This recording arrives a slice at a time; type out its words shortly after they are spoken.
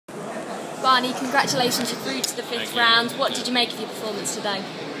Barney, congratulations, you're through to the fifth round. What did you make of your performance today?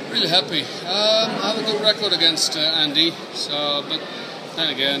 Really happy. I have a good record against Andy, but then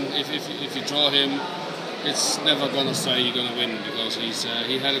again, if you draw him, it's never going to say you're going to win, because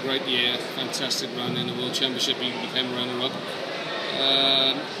he had a great year, fantastic run in the World Championship. He became runner-up.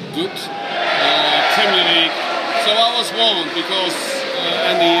 Good Premier League. So I was warned, because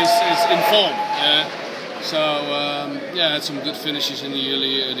Andy is in form. Yeah, I had some good finishes in the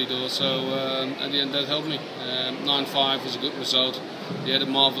early doors, so at the end that helped me. 9-5 was a good result. He had a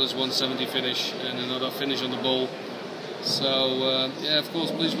marvellous 170 finish and another finish on the ball. So yeah, of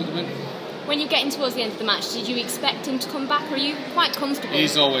course, pleased with the win. When you're getting towards the end of the match, did you expect him to come back, or are you quite comfortable?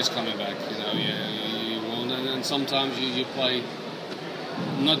 He's always coming back, you know. You won't, and sometimes you play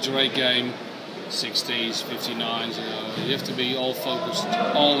not your A game, 60s, 59s. You have to be all focused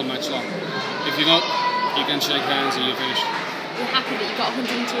all the match long. If you're not, you can shake hands and you're finished. You're happy that you got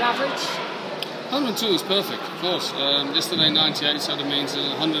 102 average? 102 is perfect, of course. Yesterday 98, so that means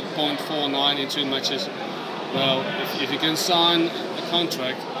 100.49 in 2 matches. Well, if you can sign a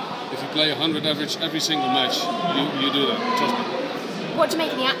contract, if you play 100 average every single match, you do that, trust me. What do you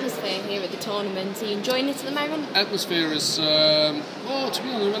make of the atmosphere here at the tournament? Are you enjoying it at the moment? Atmosphere is, well, to be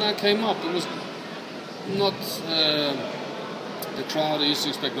honest, when I came up, it was not the crowd I used to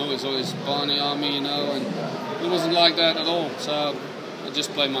expect. No, it's always Barney Army, you know, and it wasn't like that at all. So I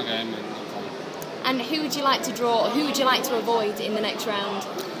just play my game and I'm fine. And who would you like to draw, or who would you like to avoid in the next round?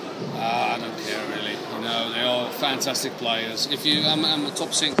 I don't care really. You know, they are fantastic players. I'm a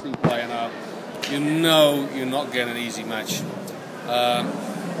top 16 player now. You know, you're not getting an easy match.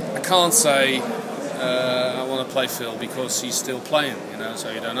 I can't say I want to play Phil because he's still playing. You know, so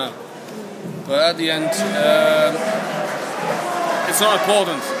you don't know. But at the end, it's not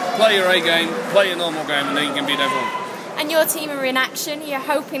important. Play your A game, play your normal game, and then you can beat everyone. And your team are in action. You're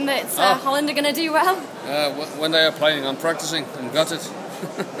hoping that Holland are going to do well? When they are playing, I'm practicing. I'm gutted.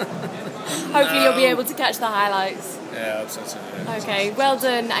 Hopefully you'll be able to catch the highlights. Yeah, absolutely. Okay, well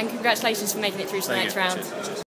done, and congratulations for making it through to the next round. Cheers.